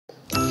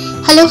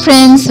Hello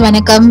friends,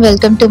 வணக்கம்.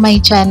 Welcome to my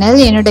channel.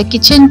 என்னோட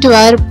kitchen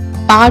tour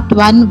part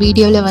 1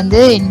 வீடியோவில்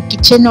வந்து என்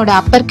கிச்சனோட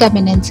அப்பர்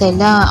கேபினட்ஸ்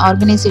எல்லாம்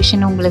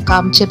ஆர்கனைசேஷன் உங்களுக்கு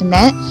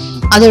காமிச்சிருந்தேன்.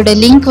 அதோட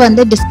லிங்க்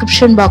வந்து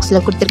டிஸ்கிரிப்ஷன்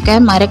பாக்ஸில்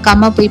கொடுத்துருக்கேன்,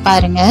 மறக்காமல் போய்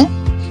பாருங்கள்.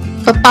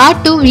 இப்போ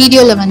பார்ட் 2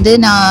 வீடியோவில் வந்து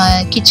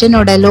நான்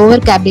கிச்சனோட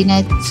லோவர்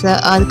கேபினட்ஸ்,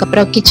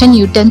 அதுக்கப்புறம் கிச்சன்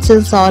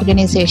யூட்டன்சில்ஸ்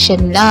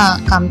ஆர்கனைசேஷன்லாம்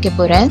காமிக்க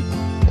போகிறேன்.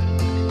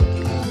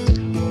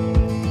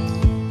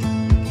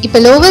 இப்போ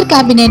லோவர்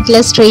கேபினெட்ல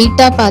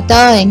ஸ்ட்ரெயிட்டா பார்த்தா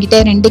என்கிட்ட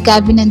 2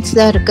 கேபினட்ஸ்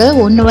தான் இருக்கு.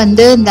 ஒன்று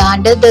வந்து இந்த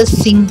அண்டர் த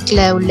சிங்க்ல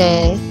உள்ள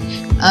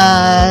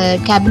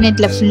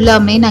கேபினெட்ல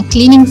ஃபுல்லாமே நான்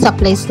கிளீனிங்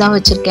சப்ளைஸ் தான்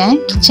வச்சிருக்கேன்.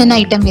 கிச்சன்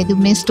ஐட்டம்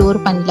எதுவுமே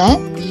ஸ்டோர் பண்ணல.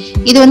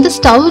 இது வந்து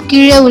ஸ்டவ்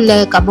கீழே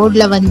உள்ள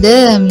கபோர்ட்ல வந்து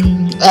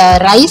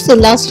ரைஸ்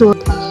எல்லாம்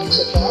ஸ்டோர் பண்ணி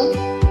வச்சிருக்கேன்.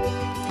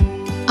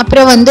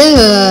 அப்புறம் வந்து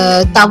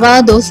தவா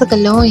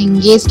தோசைக்கல்லும்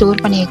இங்கேயே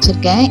ஸ்டோர் பண்ணி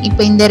வச்சிருக்கேன்.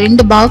 இப்போ இந்த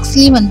 2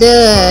 பாக்ஸ்லயும் வந்து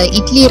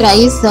இட்லி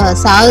ரைஸ்,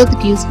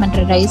 சாதத்துக்கு யூஸ்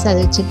பண்ற ரைஸ் அதை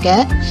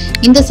வச்சிருக்கேன்.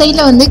 இந்த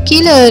சைட்ல வந்து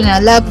கீழே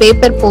நல்லா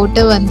பேப்பர்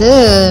போட்டு வந்து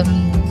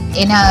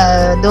ஏன்னா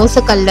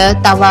தோசைக்கல்ல,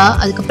 தவா,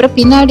 அதுக்கப்புறம்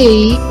பின்னாடி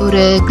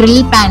ஒரு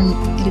கிரில் பேன்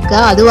இருக்கு,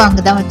 அதுவும்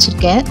அங்கதான்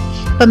வச்சிருக்கேன்.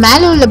 இப்போ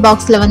மேலே உள்ள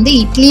பாக்ஸ்ல வந்து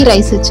இட்லி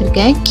ரைஸ்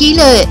வச்சிருக்கேன்.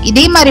 கீழே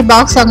இதே மாதிரி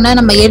பாக்ஸ் வாங்கினா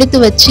நம்ம எடுத்து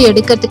வச்சு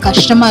எடுக்கிறதுக்கு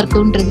கஷ்டமா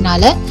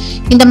இருக்குன்றதுனால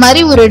இந்த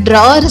மாதிரி ஒரு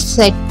ட்ரார்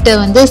செட்டு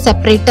வந்து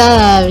செப்பரேட்டா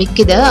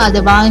விற்குது, அதை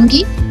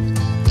வாங்கி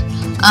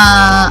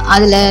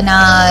அதுல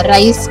நான்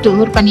ரைஸ்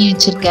ஸ்டோர் பண்ணி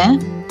வச்சிருக்கேன்.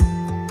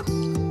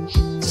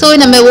 ஸோ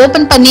நம்ம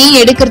ஓப்பன் பண்ணி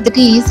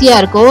எடுக்கிறதுக்கு ஈஸியா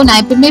இருக்கும்.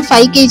 நான் எப்பவுமே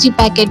 5 kg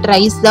பேக்கெட்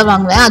ரைஸ் தான்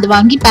வாங்குவேன். அது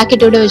வாங்கி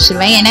பேக்கெட்டோட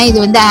வச்சிருவேன். ஏன்னா இது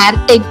வந்து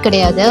ஏர் டைட்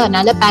கிடையாது,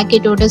 அதனால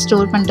பேக்கெட்டோட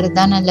ஸ்டோர் பண்றது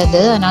தான்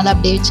நல்லது. அதனால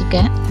அப்படியே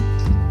வச்சிருக்கேன்.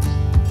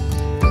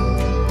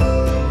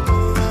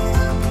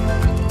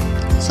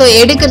 ஸோ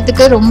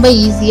எடுக்கிறதுக்கு ரொம்ப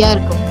ஈஸியா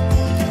இருக்கும்,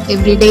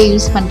 எவ்ரிடே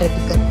யூஸ்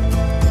பண்றதுக்கு.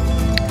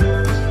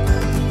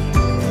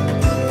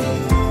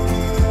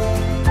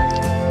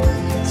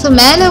 ஸோ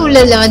மேலே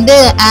உள்ளதுல வந்து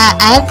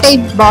ஏர்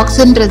டைட்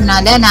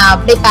பாக்ஸ்ன்றதுனால நான்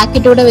அப்படியே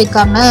பேக்கெட்டோட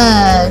வைக்காம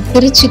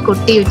பிரிச்சு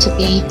கொட்டி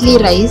வச்சிருக்கேன். இட்லி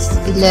ரைஸ்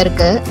இதுல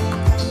இருக்கு.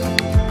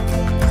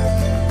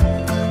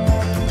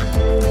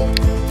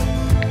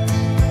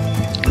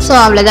 ஸோ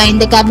அவ்வளோதான்,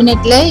 இந்த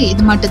கேபினெட்ல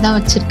இது மட்டும் தான்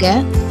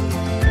வச்சிருக்கேன்.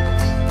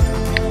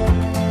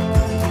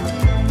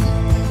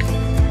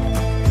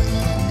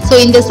 ஸோ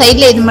இந்த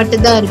சைட்ல இது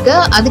மட்டும் தான் இருக்கு.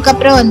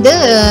 அதுக்கப்புறம் வந்து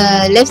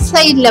லெஃப்ட்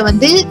சைட்ல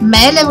வந்து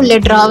மேலே உள்ள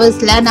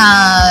டிராவர்ஸ்ல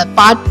நான்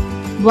பார்ட்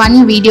 1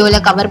 வீடியோல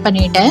கவர்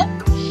பண்ணிட்டேன்.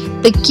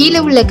 இப்போ கீழே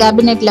உள்ள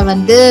கேபினெட்ல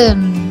வந்து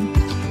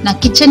நான்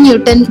கிச்சன்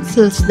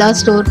யூட்டன்சில்ஸ் தான்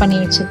ஸ்டோர் பண்ணி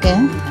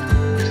வச்சிருக்கேன்.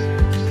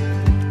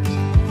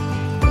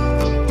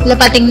 இதுல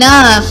பாத்தீங்கன்னா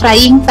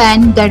ஃப்ரையிங்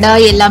பேன், கடா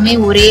எல்லாமே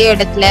ஒரே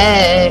இடத்துல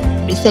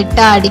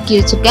செட்டா அடுக்கி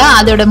வச்சிருக்கேன்.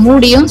 அதோட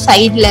மூடியும்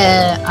சைட்ல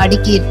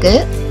அடுக்கி இருக்கு.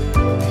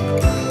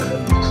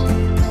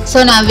 ஸோ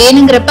நான்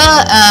வேணுங்கிறப்ப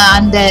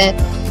அந்த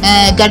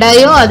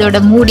கடாயும் அதோட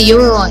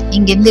மூடியும்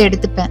இங்கிருந்து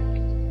எடுத்துப்பேன்.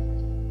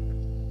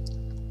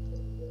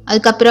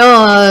 அதுக்கப்புறம்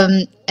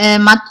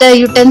மற்ற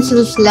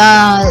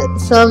யூட்டன்சில்ஸ்லாம்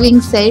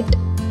சர்விங் செட்,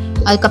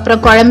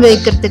 அதுக்கப்புறம் குழம்பு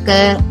வைக்கிறதுக்கு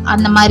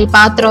அந்த மாதிரி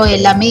பாத்திரம்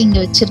எல்லாமே இங்க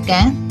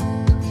வச்சிருக்கேன்.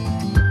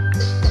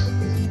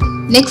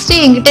 நெக்ஸ்ட்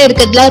என்கிட்ட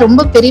இருக்கிறதுல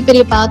ரொம்ப பெரிய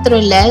பெரிய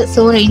பாத்திரம் இல்லை.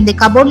 ஸோ இந்த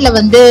கபோர்ட்ல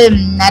வந்து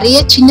நிறைய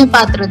சின்ன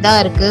பாத்திரம்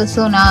தான் இருக்கு.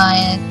 ஸோ நான்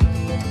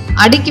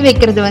அடுக்கி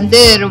வைக்கிறது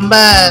வந்து ரொம்ப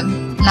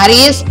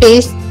நிறைய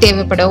ஸ்பேஸ்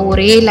தேவைப்படும்.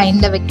 ஒரே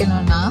லைன்ல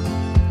வைக்கணும்னா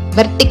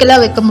வெர்டிக்கலா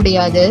வைக்க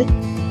முடியாது,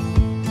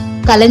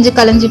 கலைஞ்சு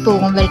கலைஞ்சு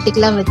போகும்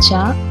வெர்டிக்கலா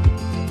வச்சா.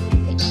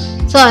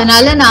 ஸோ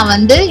அதனால நான்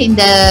வந்து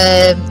இந்த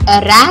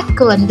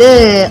ரேக் வந்து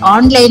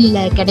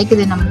ஆன்லைன்ல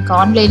கிடைக்குது, நமக்கு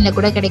ஆன்லைன்ல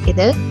கூட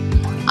கிடைக்குது.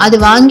 அது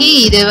வாங்கி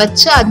இதை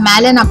வச்சு அது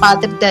மேல நான்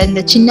பாத்திரத்தை,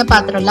 இந்த சின்ன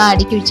பாத்திரம் எல்லாம்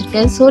அடுக்கி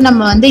வச்சிருக்கேன். ஸோ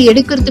நம்ம வந்து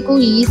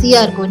எடுக்கிறதுக்கும்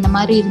ஈஸியா இருக்கும் இந்த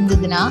மாதிரி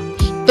இருந்ததுன்னா.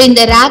 இப்போ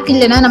இந்த ரேக்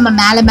இல்லைன்னா நம்ம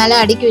மேல மேல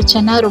அடுக்கி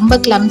வச்சோன்னா ரொம்ப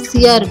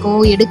கிளம்சியா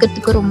இருக்கும்,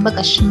 எடுக்கிறதுக்கு ரொம்ப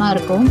கஷ்டமா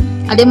இருக்கும்.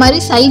 அதே மாதிரி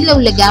சைட்ல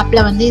உள்ள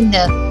கேப்ல வந்து இந்த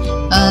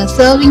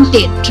சர்விங்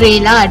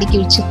ட்ரேலாம் அடுக்கி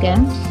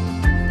வச்சிருக்கேன்.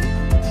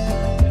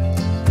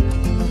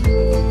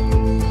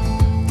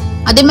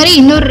 அதே மாதிரி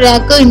இன்னொரு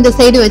ரேக்கும் இந்த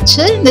சைடு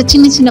வச்சு இந்த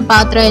சின்ன சின்ன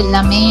பாத்திரம்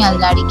எல்லாமே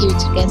அதுல அடுக்கி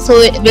வச்சிருக்கேன். ஸோ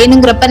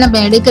வேணுங்கிறப்ப நம்ம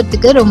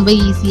எடுக்கிறதுக்கு ரொம்ப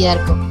ஈஸியா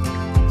இருக்கும்.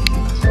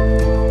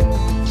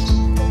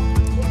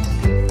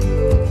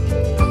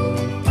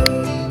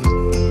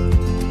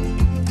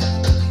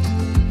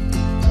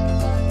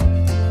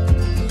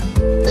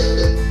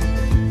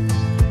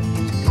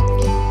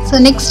 ஸோ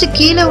நெக்ஸ்ட்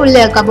கீழே உள்ள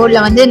கபோர்ட்ல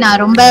வந்து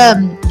நான் ரொம்ப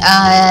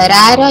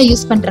ரேரா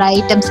யூஸ் பண்ற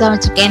ஐட்டம்ஸ் தான்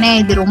வச்சிருக்கேன். ஏன்னா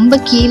இது ரொம்ப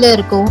கீழே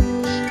இருக்கும்,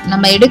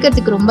 நம்ம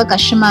எடுக்கிறதுக்கு ரொம்ப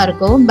கஷ்டமா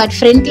இருக்கும். பட்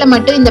ஃப்ரண்ட்ல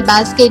மட்டும் இந்த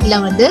பேஸ்கெட்ல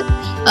வந்து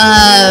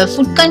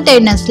ஃபுட்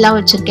கண்டெய்னர்ஸ்லாம்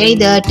வச்சிருக்கேன்.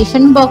 இது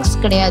டிஃபன் பாக்ஸ்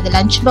கிடையாது,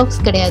 லஞ்ச்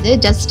பாக்ஸ் கிடையாது.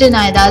 ஜஸ்ட்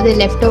நான் ஏதாவது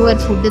லெஃப்ட்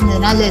ஓவர் ஃபுட்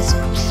இருந்ததுன்னா அது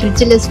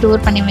ஃப்ரிட்ஜில்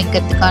ஸ்டோர் பண்ணி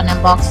வைக்கிறதுக்கான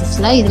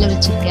பாக்ஸஸ்லாம் இதுல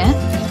வச்சிருக்கேன்.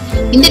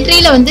 இந்த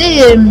ட்ரீல வந்து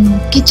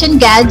கிச்சன்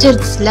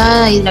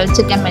கேஜெட்ஸ்லாம் இதுல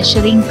வச்சிருக்கேன்.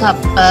 மெஷரிங்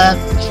கப்,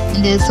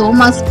 இந்த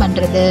சோமாஸ்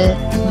பண்றது,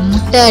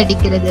 முட்டை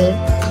அடிக்கிறது,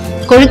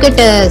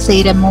 கொழுக்கட்டை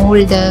செய்யற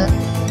mould,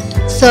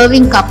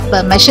 serving cup,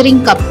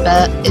 measuring cup,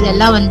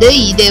 இதெல்லாம் வந்து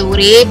இது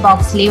ஒரே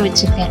பாக்ஸ்லயே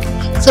வச்சிருக்கேன்.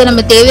 ஸோ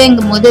நம்ம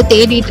தேவைங்கும் போது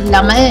தேடிட்டு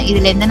இல்லாம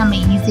இதுல இருந்து நம்ம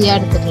ஈஸியா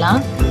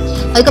எடுத்துக்கலாம்.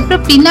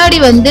 அதுக்கப்புறம் பின்னாடி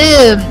வந்து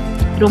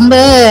ரொம்ப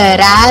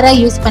ரேரா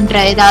யூஸ்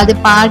பண்ற ஏதாவது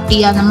பார்ட்டி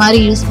அந்த மாதிரி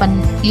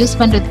யூஸ்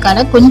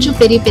பண்றதுக்கான கொஞ்சம்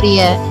பெரிய பெரிய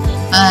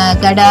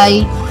கடாய்,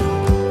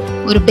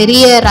 ஒரு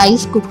பெரிய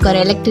ரைஸ் குக்கர்,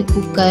 எலக்ட்ரிக்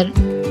குக்கர்,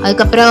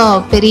 அதுக்கப்புறம்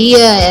பெரிய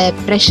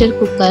ப்ரெஷர்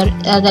குக்கர்,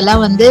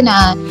 அதெல்லாம் வந்து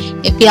நான்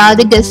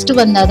எப்பயாவது கெஸ்ட்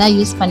வந்தாதான்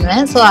யூஸ்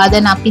பண்ணுவேன். ஸோ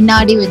அதை நான்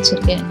பின்னாடி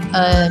வச்சிருக்கேன்.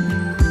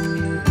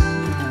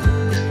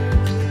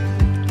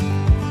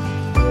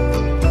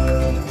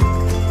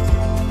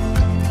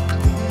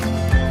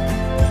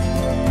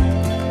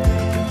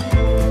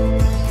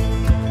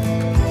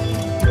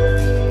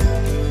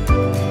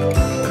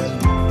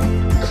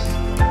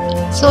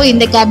 ஸோ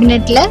இந்த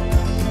கேபினெட்ல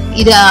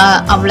இது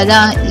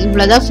அவ்வளவுதான்,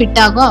 இவ்வளவுதான் ஃபிட்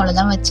ஆகும்,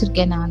 அவ்வளவுதான்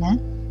வச்சிருக்கேன் நான்.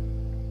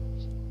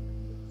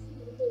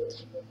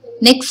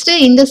 நெக்ஸ்ட்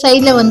இந்த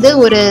சைட்ல வந்து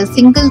ஒரு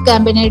சிங்கிள்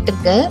கேபினெட்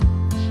இருக்கு.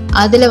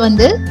 அதுல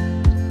வந்து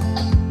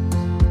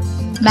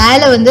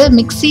மேல வந்து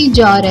மிக்ஸி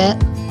ஜாரு,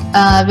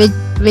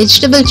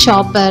 வெஜிடபிள்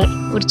சாப்பர்,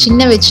 ஒரு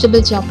சின்ன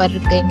வெஜிடபிள் சாப்பர்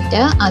இருக்கு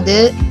என்கிட்ட. அது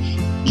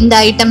இந்த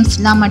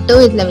ஐட்டம்ஸ்லாம்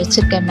மட்டும் இதுல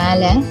வச்சிருக்கேன்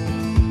மேல.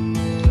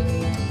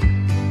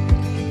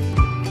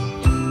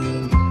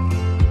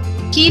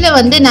 கீழே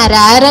வந்து நான்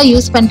ரேரா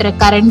யூஸ் பண்ற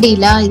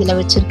கரண்டிலாம் இதுல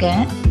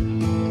வச்சிருக்கேன்.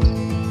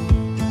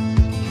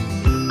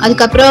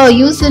 அதுக்கப்புறம்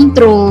யூஸ் அண்ட்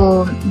த்ரோ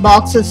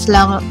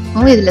பாக்ஸஸ்லாம்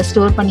இதுல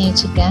ஸ்டோர் பண்ணி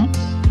வச்சிருக்கேன்.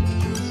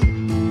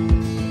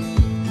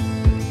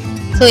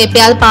 ஸோ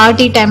எப்பயாவது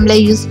பார்ட்டி டைம்ல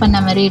யூஸ் பண்ண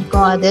மாதிரி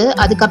இருக்கும் அது.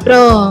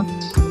 அதுக்கப்புறம்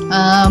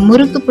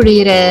முறுக்கு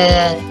புழியிற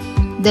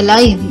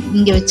இதெல்லாம்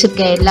இங்க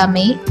வச்சிருக்கேன்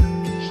எல்லாமே.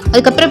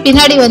 அதுக்கப்புறம்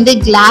பின்னாடி வந்து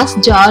கிளாஸ்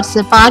ஜார்ஸ்,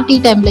 பார்ட்டி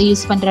டைம்ல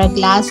யூஸ் பண்ற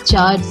கிளாஸ்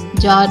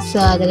ஜார்ஸ்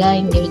அதெல்லாம்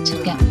இங்க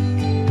வச்சிருக்கேன்.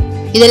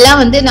 இதெல்லாம்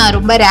வந்து நான்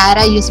ரொம்ப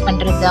ரேரா யூஸ்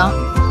பண்றது தான்,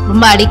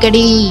 ரொம்ப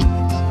அடிக்கடி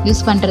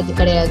யூஸ் பண்றது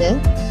கிடையாது.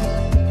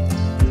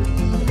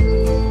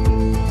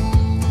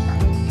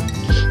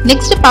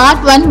 நெக்ஸ்ட்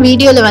பார்ட் 1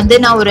 வீடியோல வந்து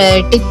நான் ஒரு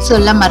டிப்ஸ்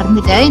சொல்ல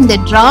மறந்துட்டேன். இந்த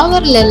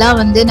டிராவர்ல எல்லாம்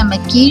வந்து நம்ம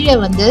கீழே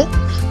வந்து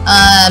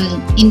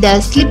இந்த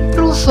ஸ்லிப்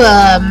ப்ரூஃப்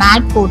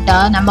மேட் போட்டா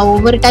நம்ம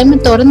ஒவ்வொரு டைம்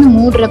திறந்து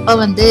மூடுறப்ப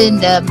வந்து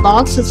இந்த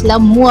பாக்ஸஸ்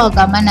எல்லாம் மூவ்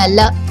ஆகாம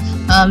நல்லா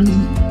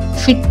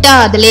ஃபிட்டா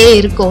அதுலயே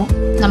இருக்கும்,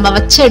 நம்ம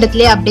வச்ச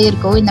இடத்துலயே அப்படியே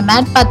இருக்கும். இந்த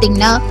மேட்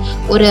பாத்தீங்கன்னா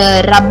ஒரு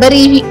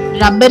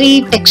ரப்பரி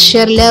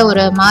டெக்ஸ்சர்ல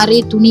ஒரு மாதிரி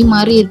துணி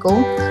மாதிரி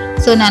இருக்கும்.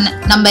 ஸோ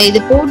நம்ம இது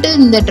போட்டு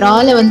இந்த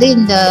ட்ரால வந்து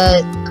இந்த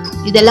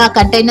இதெல்லாம்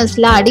கண்டெய்னர்ஸ்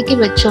எல்லாம் அடுக்கி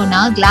வச்சோம்னா,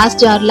 கிளாஸ்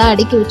ஜார்லாம்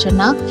அடுக்கி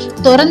வச்சோம்னா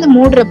திறந்து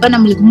மூடுறப்ப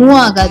நம்மளுக்கு மூவ்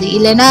ஆகாது.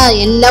 இல்லைன்னா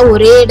எல்லாம்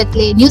ஒரே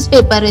இடத்துல நியூஸ்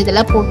பேப்பர்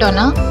இதெல்லாம்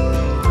போட்டோம்னா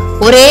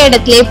ஒரே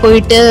இடத்துலயே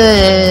போயிட்டு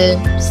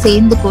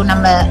சேர்ந்துக்கும்,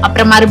 நம்ம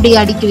அப்புறம்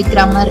மறுபடியும் அடுக்கி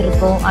வைக்கிற மாதிரி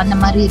இருக்கும், அந்த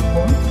மாதிரி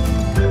இருக்கும்.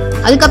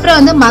 அதுக்கப்புறம்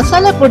வந்து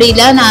மசாலா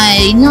பொடியில நான்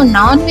இன்னும்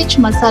நான்வெஜ்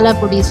மசாலா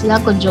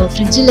பொடிஸ்லாம் கொஞ்சம்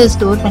ஃப்ரிட்ஜில்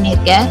ஸ்டோர்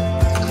பண்ணியிருக்கேன்.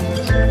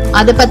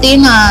 அதை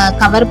பத்தியும் நான்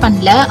கவர்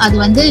பண்ணல. அது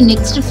வந்து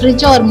நெக்ஸ்ட்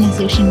ஃப்ரிட்ஜ்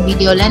ஆர்கனைசேஷன்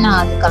வீடியோல நான்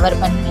அது கவர்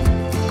பண்ணுவேன்.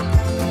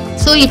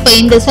 ஸோ இப்போ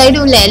இந்த சைடு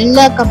உள்ள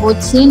எல்லா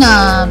கபோர்ட்ஸையும்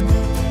நான்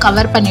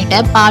கவர்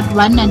பண்ணிட்டேன், பார்ட்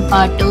 1 அண்ட்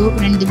பார்ட் 2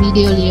 ரெண்டு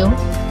வீடியோலையும்.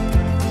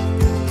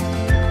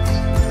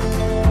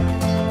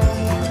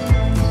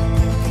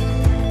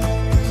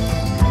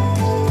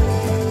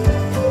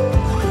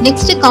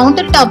 நெக்ஸ்ட்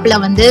கவுண்டர் டாப்ல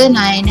வந்து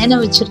நான் என்னென்ன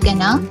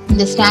வச்சிருக்கேன்னா,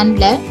 இந்த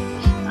ஸ்டாண்ட்ல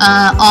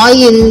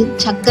ஆயில்,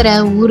 சர்க்கரை,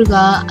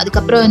 ஊறுகாய்,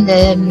 அதுக்கப்புறம் இந்த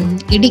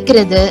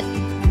இடிக்கிறது,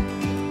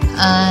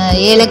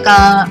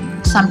 ஏலக்காய்,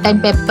 சம்டைம்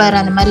பெப்பர்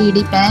அந்த மாதிரி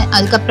இடிப்பேன்.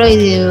 அதுக்கப்புறம்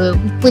இது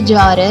உப்பு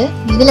ஜாரு,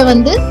 இதுல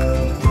வந்து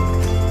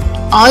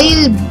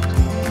ஆயில்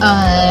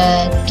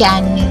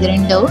கேன், இது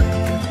ரெண்டும்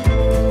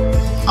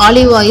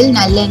ஆலிவ் ஆயில்,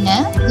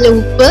 நல்லெண்ணெய், இதுல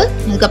உப்பு,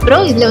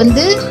 அதுக்கப்புறம் இதுல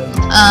வந்து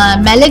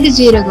மிளகு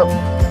ஜீரகம்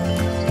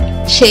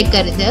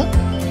ஷேக்கர்.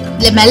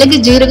 இதுல மிளகு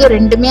ஜீரகம்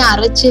ரெண்டுமே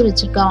அரைச்சி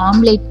வச்சிருக்கேன்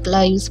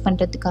ஆம்லேட்லாம் யூஸ்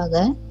பண்றதுக்காக.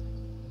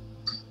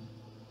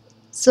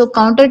 ஸோ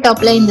கவுண்டர்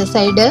டாப்ல இந்த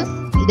சைடு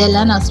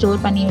இதெல்லாம் நான்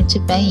ஸ்டோர் பண்ணி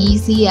வச்சுப்பேன்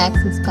ஈஸி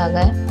ஆக்சஸ்க்காக.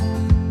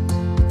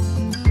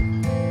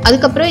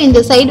 அதுக்கப்புறம் இந்த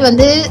சைடு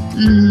வந்து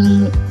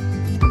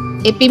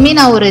எப்பயுமே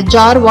நான் ஒரு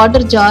ஜார்,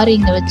 வாட்டர் ஜார்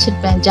இங்க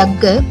வச்சிருப்பேன்,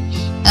 ஜக்கு.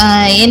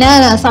 ஏன்னா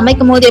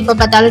சமைக்கும் போது எப்ப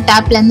பார்த்தாலும்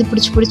டேப்ல இருந்து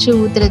பிடிச்சி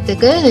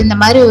ஊத்துறதுக்கு இந்த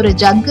மாதிரி ஒரு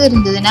ஜக்கு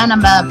இருந்ததுன்னா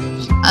நம்ம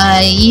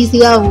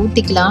ஈஸியா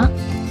ஊத்திக்கலாம்.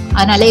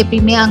 அதனால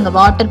எப்பயுமே அங்க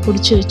வாட்டர்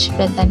பிடிச்சி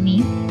வச்சுப்பேன், தண்ணி.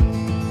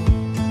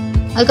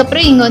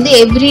 அதுக்கப்புறம் இங்க வந்து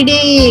எவ்ரிடே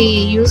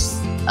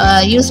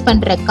யூஸ்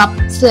பண்ற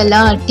கப்ஸ்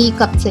எல்லாம், டீ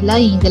கப்ஸ்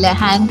எல்லாம் இதுல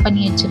ஹேங்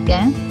பண்ணி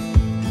வச்சிருக்கேன்.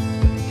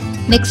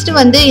 நெக்ஸ்ட்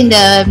வந்து இந்த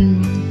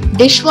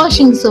டிஷ்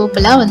வாஷிங் சோப்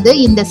எல்லாம் வந்து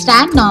இந்த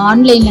ஸ்டாண்ட் நான்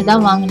ஆன்லைன்ல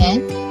தான் வாங்கினேன்.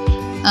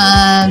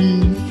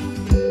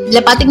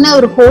 இதுல பாத்தீங்கன்னா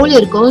ஒரு ஹோல்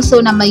இருக்கும். ஸோ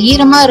நம்ம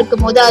ஈரமா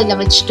இருக்கும் போது அதுல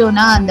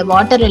வச்சுட்டோம்னா அந்த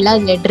வாட்டர் எல்லாம்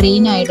இதுல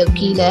ட்ரெயின் ஆயிடும்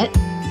கீழே.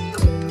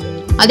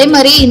 அதே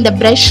மாதிரி இந்த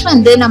பிரஷ்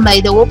வந்து நம்ம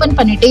இதை ஓபன்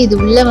பண்ணிட்டு இது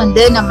உள்ள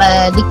வந்து நம்ம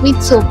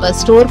லிக்விட் சோப்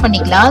ஸ்டோர்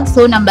பண்ணிக்கலாம்.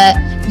 ஸோ நம்ம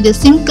இந்த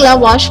சிங்க்லாம்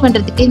வாஷ்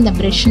பண்றதுக்கு இந்த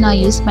பிரஷ் நான்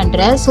யூஸ்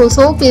பண்றேன். ஸோ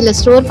சோப் இதுல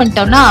ஸ்டோர்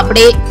பண்ணிட்டோம்னா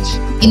அப்படியே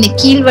இந்த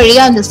கீழ்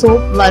வழியா அந்த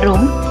சோப்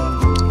வரும்,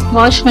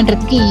 வாஷ்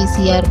பண்றதுக்கு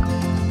ஈஸியா இருக்கும்.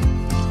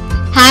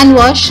 ஹேண்ட்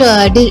வாஷ்,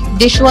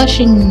 டிஷ்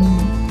வாஷிங்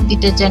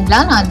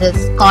டிட்டர்ஜென்ட்லாம் நான் அந்த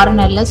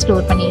கார்னர்ல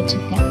ஸ்டோர் பண்ணி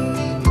வச்சிருக்கேன்.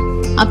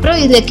 அப்புறம்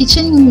இதுல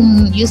கிச்சன்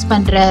யூஸ்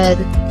பண்ற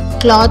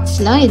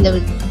கிளாத்ஸ்லாம்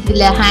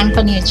இதுல ஹேங்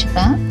பண்ணி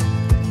வச்சுப்பேன்.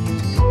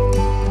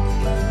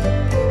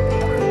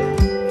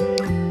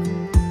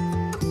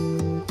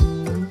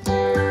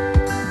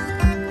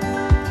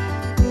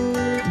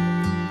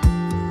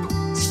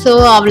 ஸோ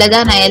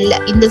அவ்வளோதான்.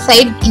 நான் இந்த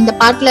சைட் இந்த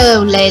பார்ட்ல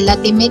உள்ள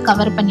எல்லாத்தையுமே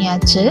கவர்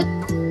பண்ணியாச்சு.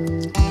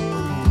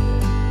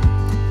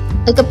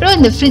 அதுக்கப்புறம்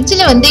இந்த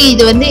ஃப்ரிட்ஜில் வந்து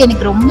இது வந்து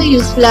எனக்கு ரொம்ப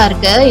யூஸ்ஃபுல்லா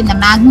இருக்கு. இந்த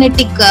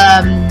மேக்னெட்டிக்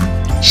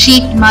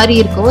ஷீட் மாதிரி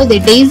இருக்கும். இது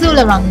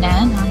டெய்ஸோல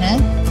வாங்கினேன்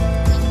நான்.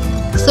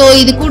 ஸோ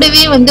இது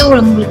கூடவே வந்து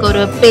உங்களுக்கு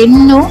ஒரு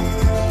பென்னும்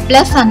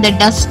பிளஸ் அந்த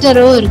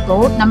டஸ்டரும்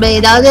இருக்கும். நம்ம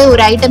ஏதாவது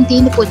ஒரு ஐட்டம்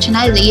தீர்ந்து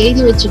போச்சுன்னா இதை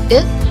எழுதி வச்சுட்டு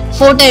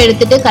போட்டோ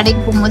எடுத்துட்டு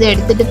கடைக்கு போகும்போது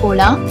எடுத்துட்டு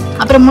போகலாம்.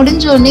 அப்புறம்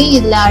முடிஞ்சோடனே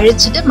இதுல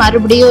அழிச்சிட்டு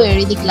மறுபடியும்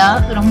எழுதிக்கலாம்.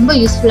 ரொம்ப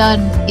யூஸ்ஃபுல்லா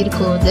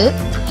இருக்கும். இது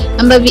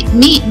நம்ம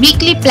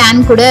வீக்லி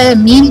பிளான் கூட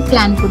மீல்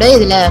பிளான் கூட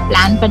இதுல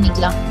பிளான்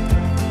பண்ணிக்கலாம்.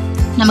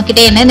 நம்ம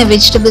கிட்ட என்னென்ன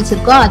வெஜிடபிள்ஸ்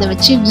இருக்கோ அதை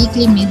வச்சு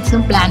வீக்லி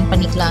மீல்ஸும் பிளான்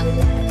பண்ணிக்கலாம்.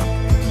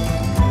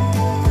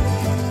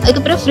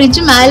 அதுக்கப்புறம் ஃப்ரிட்ஜ்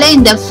மேல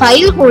இந்த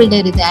ஃபைல்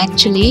ஹோல்டர் இது.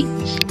 ஆக்சுவலி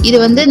இது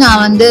வந்து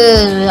நான் வந்து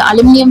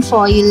அலுமினியம்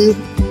ஃபாயில்,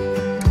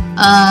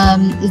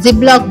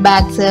 ஜிப்லாக்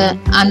பேக்ஸ்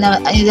அந்த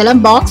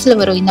இதெல்லாம் பாக்ஸ்ல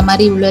வரும் இந்த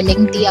மாதிரி இவ்வளோ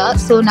லெங்க்தியா.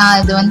 ஸோ நான்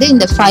இது வந்து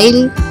இந்த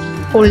ஃபைல்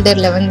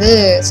ஹோல்டர்ல வந்து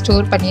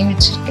ஸ்டோர் பண்ணி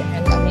வச்சிருக்கேன்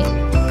எல்லாமே.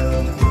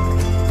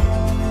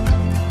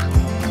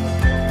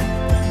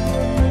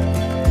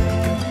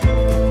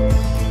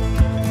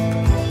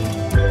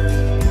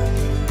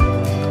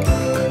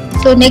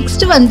 ஸோ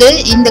நெக்ஸ்ட் வந்து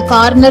இந்த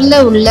கார்னர்ல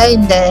உள்ள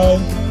இந்த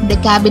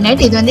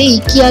கேபினெட். இது வந்து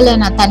இக்கியால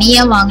நான்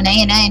தனியா வாங்கினேன்.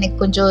 ஏன்னா எனக்கு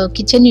கொஞ்சம்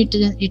கிச்சன்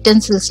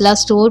யூட்டன்சில்ஸ்லாம்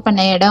ஸ்டோர்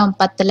பண்ண இடம்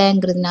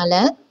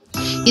பத்தலைங்கிறதுனால.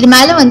 இது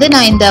மேல வந்து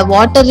நான் இந்த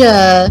வாட்டர்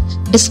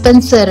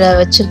டிஸ்பென்சர்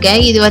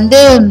வச்சிருக்கேன். இது வந்து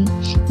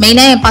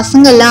மெயினா என்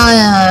பசங்க எல்லாம்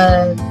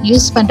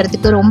யூஸ்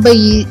பண்றதுக்கு ரொம்ப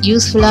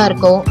யூஸ்ஃபுல்லா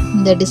இருக்கும்.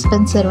 இந்த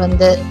டிஸ்பென்சர்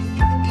வந்து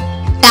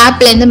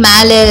டேப்ல இருந்து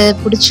மேல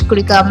புடிச்சு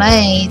குடிக்காம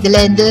இதுல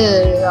இருந்து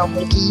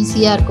அவங்களுக்கு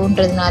ஈஸியா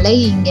இருக்கும்ன்றதுனால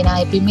இங்க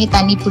நான் எப்பயுமே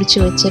தண்ணி புடிச்சு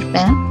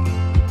வச்சிருப்பேன்.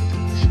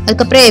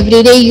 அதுக்கப்புறம்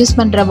எவ்ரிடே யூஸ்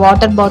பண்ற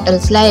வாட்டர்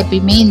பாட்டில்ஸ்லாம்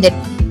எப்பயுமே இந்த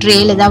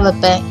ட்ரேல தான்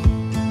வைப்பேன்.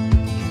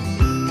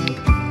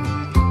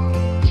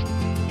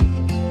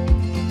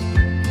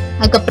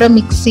 அதுக்கப்புறம்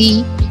மிக்ஸி,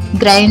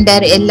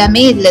 கிரைண்டர்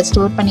எல்லாமே இதுல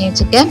ஸ்டோர் பண்ணி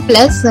வச்சிருக்கேன்.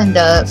 பிளஸ்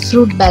அந்த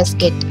ஃப்ரூட்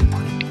பேஸ்கெட்.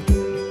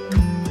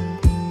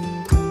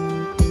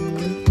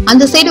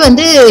 அந்த சைடு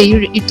வந்து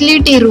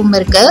யூட்டிலிட்டி ரூம்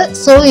இருக்கு.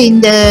 ஸோ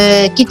இந்த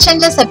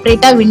கிச்சன்ல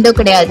செப்பரேட்டா விண்டோ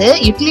கிடையாது.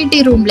 யூட்டிலிட்டி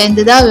ரூம்ல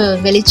இருந்து தான்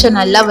வெளிச்சம்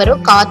நல்லா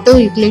வரும்.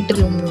 காத்தும் யூட்டிலிட்டி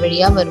ரூம்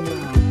வழியா வரும்.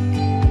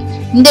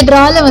 இந்த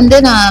ட்ரால வந்து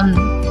நான்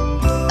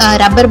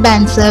rubber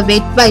pants,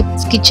 wet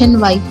wipes, kitchen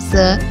vibes,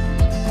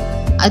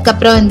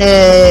 அதுக்கப்புறம் இந்த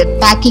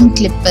பேக்கிங்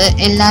கிளிப்பு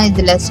எல்லாம்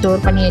இதுல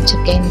ஸ்டோர் பண்ணி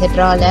வச்சிருக்கேன் இந்த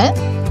ட்ரால.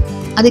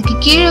 அதுக்கு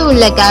கீழே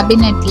உள்ள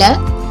கேபினெட்ல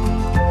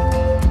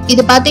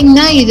இது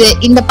பாத்தீங்கன்னா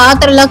இந்த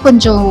பாத்திரம்லாம்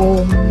கொஞ்சம்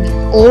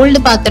ஓல்டு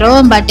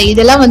பாத்திரம். பட்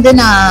இதெல்லாம் வந்து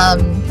நான்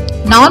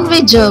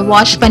நான்வெஜ்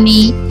வாஷ் பண்ணி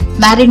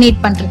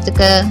மேரினேட்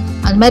பண்றதுக்கு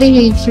அது மாதிரி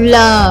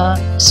ஃபுல்லா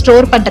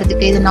ஸ்டோர்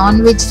பண்றதுக்கு, இது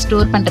நான்வெஜ்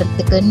ஸ்டோர்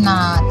பண்றதுக்குன்னு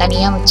நான்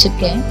தனியா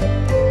வச்சிருக்கேன்.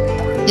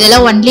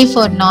 இதெல்லாம் ஒன்லி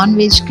ஃபார்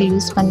நான்வெஜ்க்கு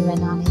யூஸ்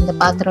பண்ணுவேன் நான் இந்த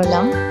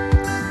பாத்திரம்லாம்.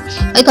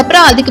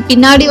 அதுக்கப்புறம் அதுக்கு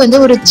பின்னாடி வந்து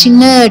ஒரு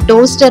சின்ன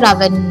டோஸ்டர்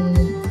அவன்,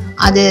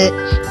 அது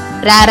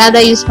ரேரா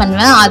தான் யூஸ்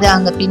பண்ணுவேன். அது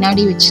அங்க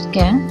பின்னாடி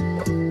வச்சிருக்கேன்.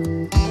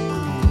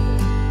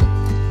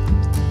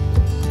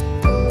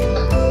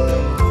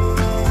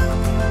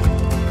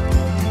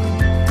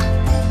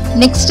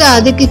 நெக்ஸ்ட்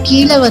அதுக்கு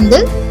கீழே வந்து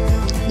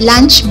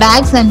lunch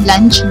packs and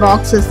lunch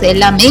boxes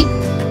எல்லாமே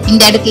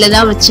இந்த இடத்துல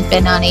தான்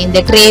வச்சுப்பேன் நான். இந்த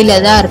ட்ரேல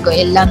தான் இருக்கும்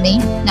எல்லாமே.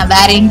 நான்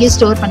வேற எங்கேயும்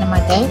ஸ்டோர் பண்ண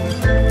மாட்டேன்.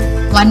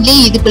 ஒன்லி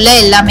இதுக்குள்ள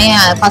எல்லாமே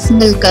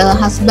பசங்களுக்கு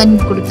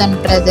ஹஸ்பண்ட் கொடுத்து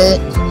அனுப்புறது,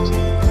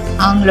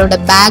 அவங்களோட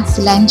பேக்ஸ்,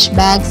 லஞ்ச்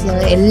பேக்ஸ்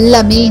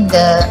எல்லாமே இந்த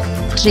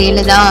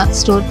ட்ரேல தான்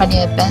ஸ்டோர் பண்ணி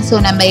வைப்பேன்.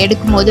 ஸோ நம்ம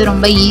எடுக்கும் போது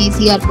ரொம்ப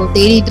ஈஸியா இருக்கும்,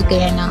 தேடிட்டு இருக்க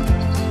வேணாம்.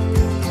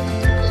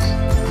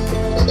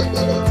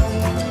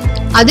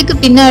 அதுக்கு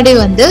பின்னாடி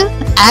வந்து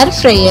ஏர்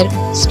ஃப்ரையர்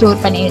ஸ்டோர்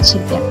பண்ணி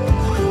வச்சிருக்கேன்.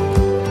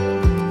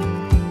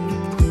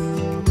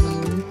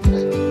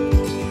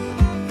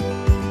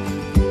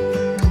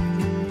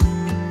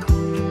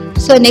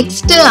 ஸோ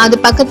நெக்ஸ்ட் அது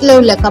பக்கத்துல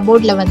உள்ள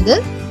கபோர்ட்ல வந்து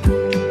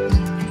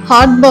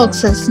ஹாட்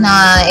பாக்ஸஸ்,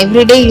 நான்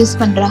எவ்ரிடே யூஸ்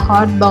பண்ற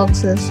ஹாட்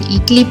பாக்ஸஸ்,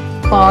 இட்லி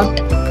பாட்,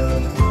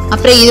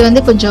 அப்புறம் இது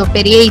வந்து கொஞ்சம்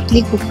பெரிய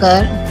இட்லி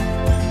குக்கர்,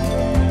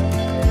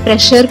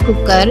 ப்ரெஷர்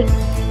குக்கர்.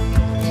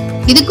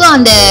 இதுக்கும்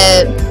அந்த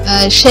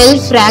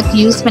ஷெல்ஃப் ரேக்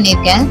யூஸ்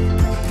பண்ணியிருக்கேன்.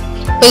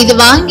 இப்போ இது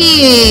வாங்கி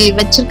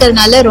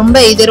வச்சிருக்கிறதுனால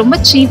இது ரொம்ப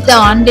சீப்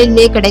தான்,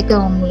 ஆன்லைன்லயே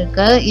கிடைக்கும்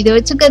உங்களுக்கு. இது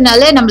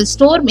வச்சிருக்கிறதுனால நம்ம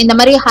ஸ்டோர் இந்த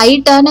மாதிரி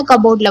ஹைட்டான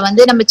கபோர்ட்ல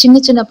வந்து நம்ம சின்ன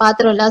சின்ன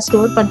பாத்திரம் எல்லாம்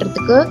ஸ்டோர்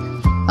பண்றதுக்கு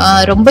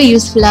ரொம்ப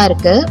யூஸ்ஃபுல்லா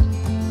இருக்கு.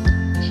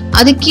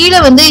 அது கீழே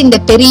வந்து இந்த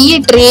பெரிய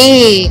ட்ரே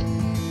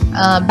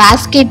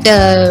பேஸ்கெட்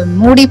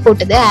மூடி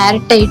போட்டது,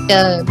 ஏர்டைட்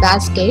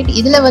பேஸ்கெட்.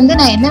 இதுல வந்து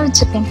நான் என்ன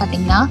வச்சிருக்கேன்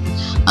பாத்தீங்கன்னா,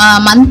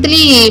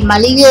 மந்த்லி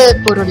மளிகை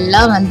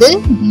பொருள்லாம் வந்து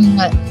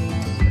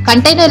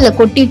கண்டெய்னர்ல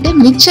கொட்டிட்டு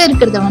மிச்சம்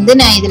இருக்கிறத வந்து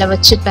நான் இதுல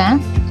வச்சுப்பேன்.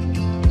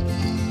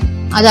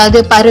 அதாவது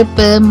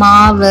பருப்பு,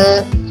 மாவு,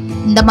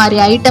 இந்த மாதிரி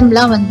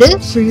ஐட்டம்லாம் வந்து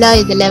ஃபுல்லா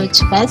இதுல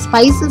வச்சுப்பேன்.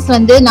 ஸ்பைசஸ்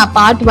வந்து நான்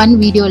பார்ட் 1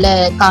 வீடியோல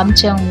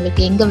காமிச்சேன்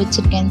உங்களுக்கு எங்க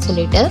வச்சிருக்கேன்னு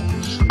சொல்லிட்டு.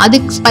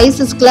 அதுக்கு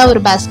ஸ்பைசஸ்க்குலாம்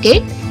ஒரு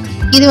பேஸ்கெட்.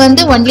 இது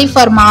வந்து ஒன்லி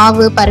ஃபார்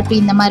மாவு, பருப்பு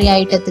இந்த மாதிரி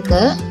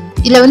ஐட்டத்துக்கு.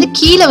 இதுல வந்து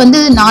கீழே வந்து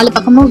 4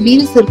 பக்கமும்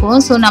வீல்ஸ் இருக்கும்.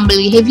 ஸோ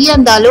நம்மளுக்கு ஹெவியா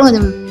இருந்தாலும்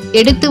அது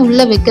எடுத்து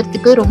உள்ள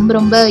வைக்கிறதுக்கு ரொம்ப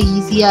ரொம்ப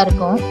ஈஸியா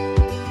இருக்கும்.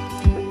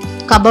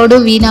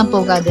 கபோர்டும் வீணா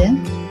போகாது.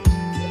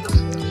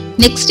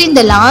 நெக்ஸ்ட்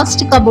இந்த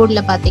லாஸ்ட்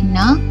கபோர்ட்ல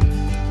பாத்தீங்கன்னா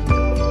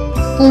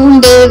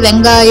பூண்டு,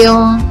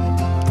 வெங்காயம்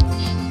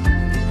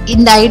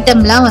இந்த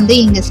ஐட்டம்லாம் வந்து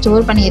இங்க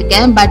ஸ்டோர்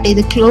பண்ணியிருக்கேன். பட்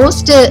இது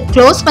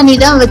க்ளோஸ் பண்ணி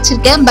தான்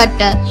வச்சிருக்கேன்.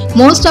 But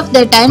most of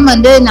the time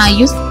வந்து நான்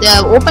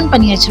ஓபன்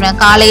பண்ணி வச்சிருவேன்.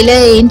 காலையில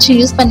எஞ்சி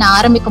யூஸ் பண்ண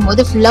ஆரம்பிக்கும்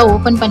போது ஃபுல்லா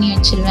ஓபன் பண்ணி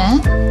வச்சிருவேன்.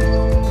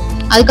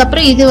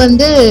 அதுக்கப்புறம் இது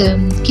வந்து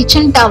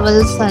கிச்சன்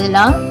டவல்ஸ்,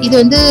 அதெல்லாம் இது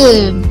வந்து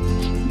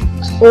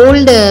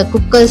ஓல்டு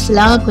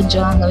குக்கர்ஸ்லாம்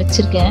கொஞ்சம் அங்க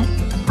வச்சிருக்கேன்.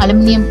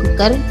 அலுமினியம்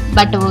குக்கர்,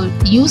 பட்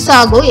யூஸ்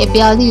ஆகும்,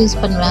 எப்பயாவது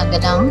யூஸ் பண்ணுவேன்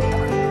அதெல்லாம்.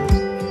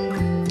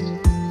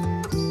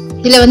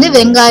 இதுல வந்து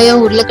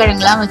வெங்காயம்,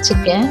 உருளைக்கிழங்குலாம்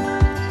வச்சிருக்கேன்.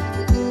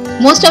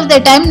 மோஸ்ட் ஆஃப் த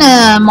டைம்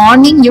நான்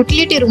மார்னிங்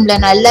யூட்டிலிட்டி ரூம்ல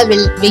நல்ல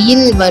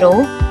வெயில்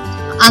வரும்,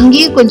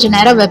 அங்கேயும் கொஞ்ச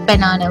நேரம்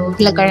வைப்பேன் நான்.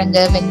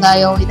 உருளைக்கிழங்கு,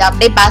 வெங்காயம் இது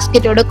அப்படியே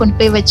பாஸ்கெட்டோட கொண்டு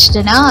போய்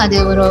வச்சுட்டேன்னா அது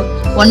ஒரு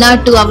 1 or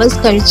 2 hours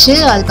கழிச்சு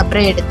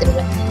அதுக்கப்புறம்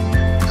எடுத்துருவேன்.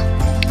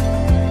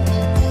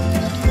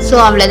 ஸோ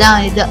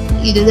அவ்வளவுதான்.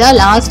 இதுதான்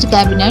லாஸ்ட்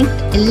கேபினட்.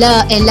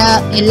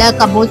 எல்லா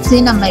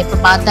கபோர்ட்ஸையும் நம்ம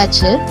இப்ப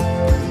பார்த்தாச்சு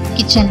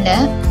கிச்சன்ல.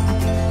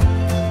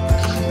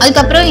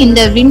 அதுக்கப்புறம் இந்த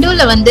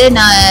விண்டோல வந்து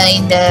நான்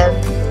இந்த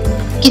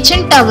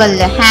கிச்சன் டவல்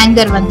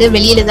ஹேங்கர் வந்து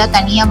வெளியில தான்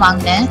தனியா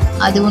வாங்கினேன்.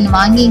 அது ஒன்று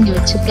வாங்கி இங்க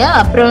வச்சிருக்கேன்.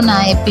 அப்புறம்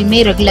நான் எப்பயுமே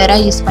ரெகுலரா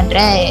யூஸ்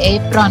பண்ற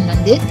ஏப்ரான்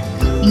வந்து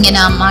இங்க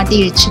நான் மாட்டி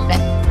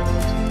வச்சுப்பேன்.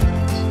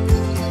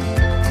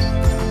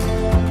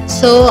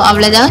 ஸோ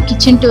அவ்வளவுதான்,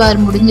 கிச்சன்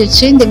டூர்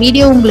முடிஞ்சிருச்சு. இந்த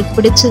வீடியோ உங்களுக்கு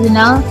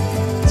பிடிச்சதுன்னா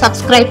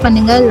சப்ஸ்கிரைப்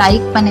பண்ணுங்க,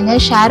 லைக் பண்ணுங்க,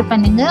 ஷேர்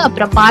பண்ணுங்க.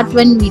 அப்புறம் பார்ட்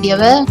 1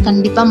 வீடியோவை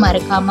கண்டிப்பா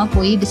மறக்காம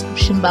போய்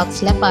டிஸ்கிரிப்ஷன்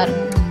பாக்ஸ்ல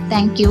பாருங்க.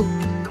 தேங்க்யூ.